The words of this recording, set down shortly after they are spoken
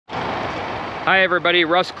Hi everybody,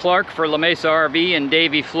 Russ Clark for La Mesa RV in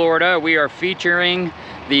Davie, Florida. We are featuring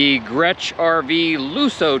the Grech RV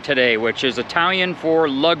Lusso today, which is Italian for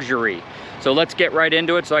luxury. So let's get right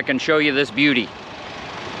into it so I can show you this beauty.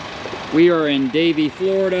 We are in Davie,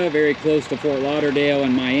 Florida, very close to Fort Lauderdale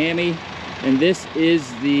and Miami. And this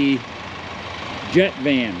is the jet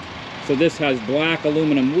van. So this has black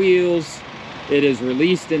aluminum wheels. It is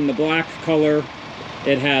released in the black color.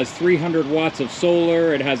 It has 300 watts of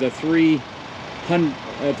solar. It has a 3,000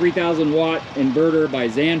 watt inverter by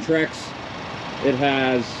Xantrex. It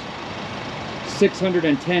has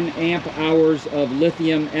 610 amp hours of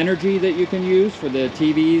lithium energy that you can use for the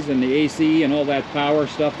TVs and the AC and all that power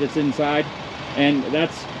stuff that's inside. And that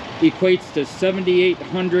equates to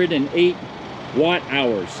 7,808 watt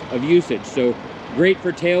hours of usage. So great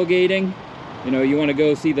for tailgating. You know, you want to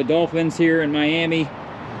go see the Dolphins here in Miami.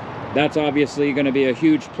 That's obviously going to be a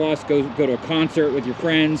huge plus. Go to a concert with your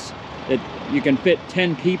friends. You can fit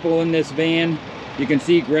 10 people in this van. You can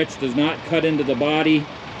see Grech does not cut into the body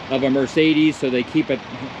of a Mercedes, so they keep it,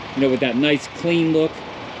 you know, with that nice clean look.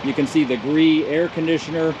 You can see the GRECH air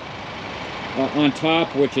conditioner on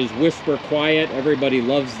top, which is whisper quiet. Everybody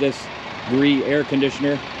loves this GRECH air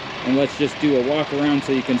conditioner. And let's just do a walk around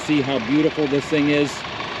so you can see how beautiful this thing is.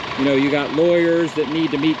 You know, you got lawyers that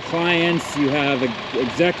need to meet clients. You have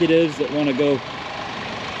executives that want to go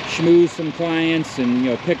schmooze some clients and, you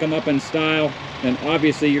know, pick them up in style. And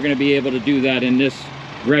obviously you're going to be able to do that in this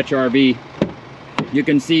Grech RV. You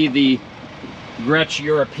can see the Grech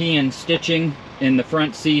European stitching in the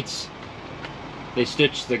front seats. They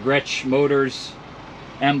stitched the Grech Motors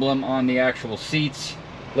emblem on the actual seats.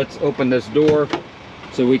 Let's open this door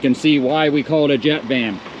so we can see why we call it a jet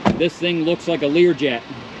van. This thing looks like a Learjet,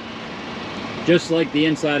 just like the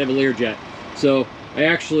inside of a Learjet. So I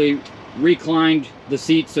actually reclined the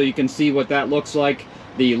seat so you can see what that looks like.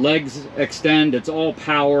 The legs extend, it's all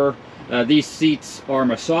power. These seats are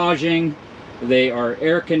massaging, they are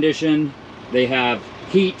air conditioned, they have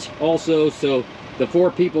heat also. So the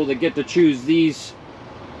 4 people that get to choose these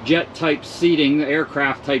jet type seating,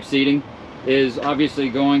 aircraft type seating, is obviously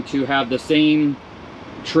going to have the same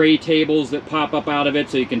tray tables that pop up out of it,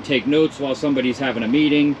 so you can take notes while somebody's having a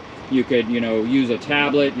meeting. You could, you know, use a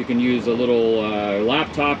tablet, you can use a little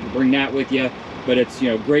laptop, bring that with you, but it's, you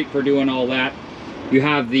know, great for doing all that. You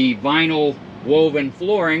have the vinyl woven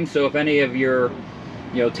flooring, so if any of your,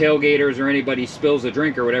 you know, tailgaters or anybody spills a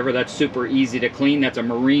drink or whatever, that's super easy to clean. That's a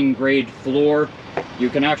marine grade floor. You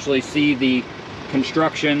can actually see the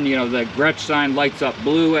construction. You know, the Grech sign lights up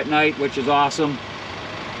blue at night, which is awesome.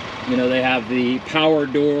 You know, they have the power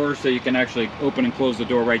door, so you can actually open and close the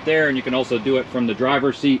door right there, and you can also do it from the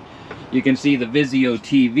driver's seat. You can see the Vizio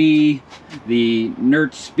TV, the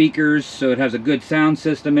Nertz speakers, so it has a good sound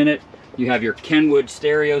system in it. You have your Kenwood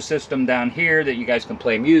stereo system down here that you guys can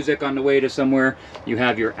play music on the way to somewhere. You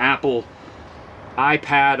have your Apple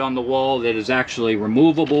iPad on the wall that is actually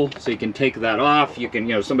removable, so you can take that off. You can,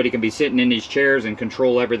 you know, somebody can be sitting in these chairs and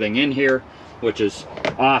control everything in here, which is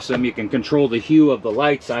awesome. You can control the hue of the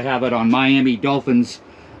lights. I have it on Miami Dolphins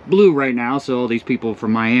blue right now, so all these people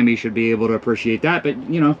from Miami should be able to appreciate that. But,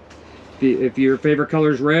 you know, if your favorite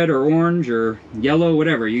color is red or orange or yellow,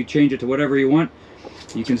 whatever, you change it to whatever you want.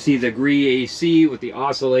 You can see the GRECH AC with the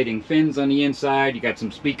oscillating fins on the inside. You got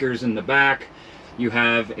some speakers in the back. You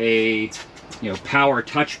have a, you know, power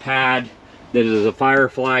touchpad that is a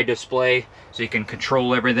Firefly display, so you can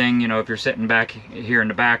control everything. You know, if you're sitting back here in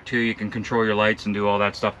the back too, you can control your lights and do all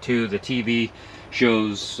that stuff too. The TV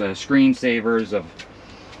shows screensavers of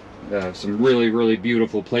some really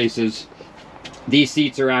beautiful places. These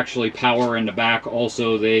seats are actually power in the back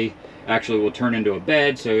also. They actually will turn into a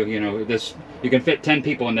bed, so, you know, this, you can fit 10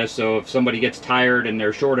 people in this, so if somebody gets tired and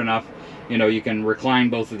they're short enough, you know, you can recline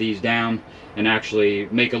both of these down and actually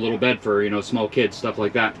make a little bed for, you know, small kids, stuff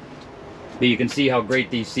like that. But you can see how great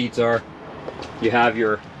these seats are. You have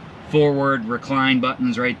your forward recline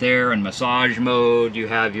buttons right there and massage mode. You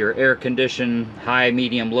have your air condition, high,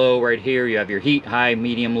 medium, low right here. You have your heat, high,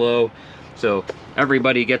 medium, low. So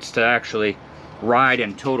everybody gets to actually ride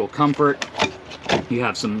in total comfort. You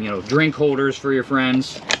have some, you know, drink holders for your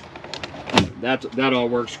friends. That all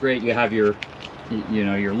works great. You have your, you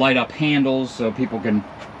know, your light up handles so people can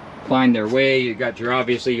find their way. You got your,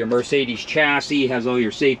 obviously, your Mercedes chassis has all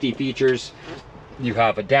your safety features. You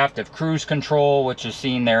have adaptive cruise control, which is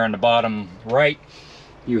seen there in the bottom right.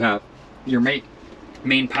 You have your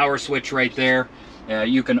main power switch right there.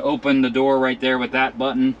 You can open the door right there with that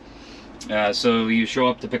button. So you show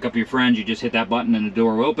up to pick up your friends, you just hit that button and the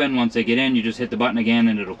door will open. Once they get in, you just hit the button again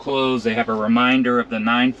and it'll close. They have a reminder of the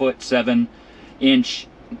 9'7"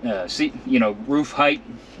 seat, you know, roof height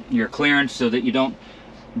your clearance so that you don't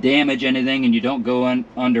damage anything and you don't go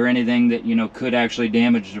under anything that, you know, could actually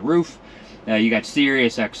damage the roof. You got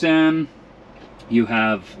Sirius XM. You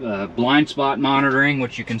have blind spot monitoring,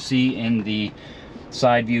 which you can see in the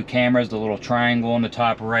side view cameras, the little triangle on the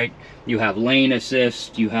top right. You have lane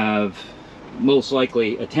assist. You have most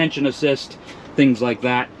likely attention assist, things like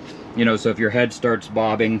that. You know, so if your head starts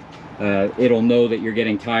bobbing, it'll know that you're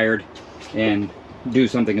getting tired and do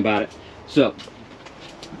something about it. So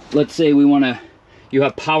let's say you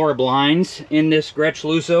have power blinds in this Grech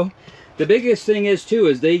Lusso. The biggest thing is too,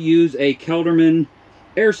 is they use a Kelderman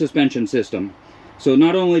air suspension system. So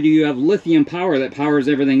not only do you have lithium power that powers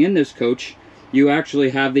everything in this coach, you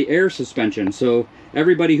actually have the air suspension. So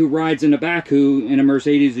everybody who rides in the back, who in a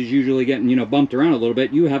Mercedes is usually getting, you know, bumped around a little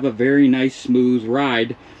bit, you have a very nice smooth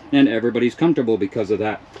ride and everybody's comfortable because of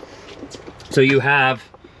that. So you have,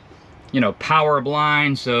 you know, power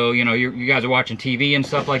blinds. So, you know, you guys are watching TV and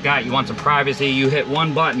stuff like that. You want some privacy. You hit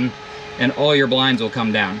one button and all your blinds will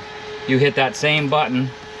come down. You hit that same button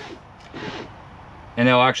and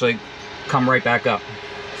they'll actually come right back up.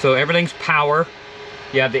 So everything's power.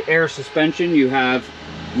 You have the air suspension. You have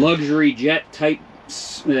luxury jet type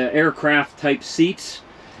aircraft type seats.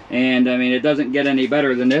 And I mean, it doesn't get any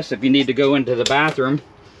better than this. If you need to go into the bathroom,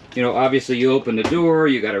 you know, obviously you open the door,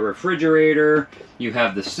 you got a refrigerator, you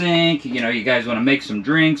have the sink, you know, you guys want to make some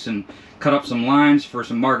drinks and cut up some limes for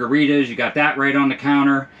some margaritas, you got that right on the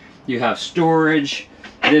counter. You have storage.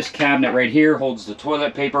 This cabinet right here holds the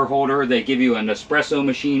toilet paper holder. They give you a Nespresso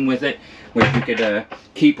machine with it, which you could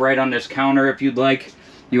keep right on this counter if you'd like.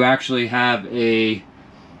 You actually have a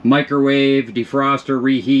microwave, defroster,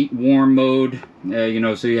 reheat, warm mode. You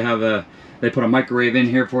know, so you have they put a microwave in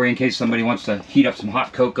here for you in case somebody wants to heat up some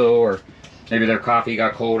hot cocoa or maybe their coffee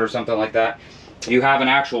got cold or something like that. You have an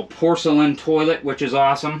actual porcelain toilet, which is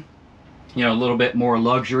awesome. You know, a little bit more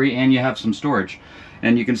luxury, and you have some storage.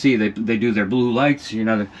 And you can see they do their blue lights, you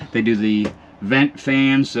know, they do the vent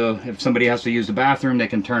fans, so if somebody has to use the bathroom, they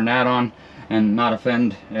can turn that on and not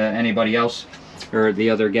offend anybody else or the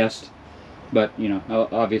other guest. But, you know,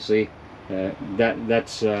 obviously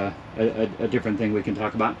that's a different thing we can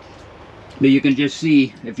talk about. But you can just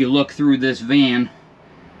see, if you look through this van,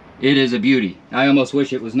 it is a beauty. I almost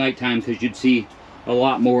wish it was nighttime because you'd see a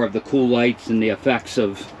lot more of the cool lights and the effects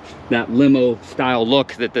of that limo style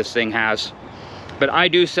look that this thing has. But I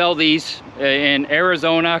do sell these in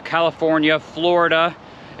Arizona, California, Florida,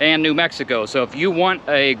 and New Mexico. So if you want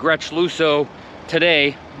a Grech Lusso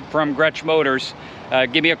today from Grech Motors,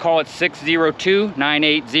 give me a call at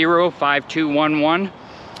 602-980-5211.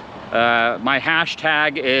 My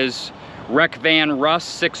hashtag is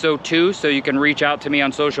RecVanRuss602, so you can reach out to me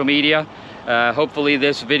on social media. Hopefully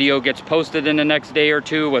this video gets posted in the next day or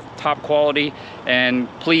two with top quality, and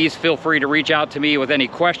please feel free to reach out to me with any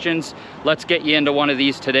questions. Let's get you into one of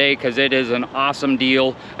these today because it is an awesome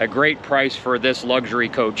deal, a great price for this luxury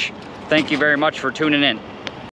coach. Thank you very much for tuning in.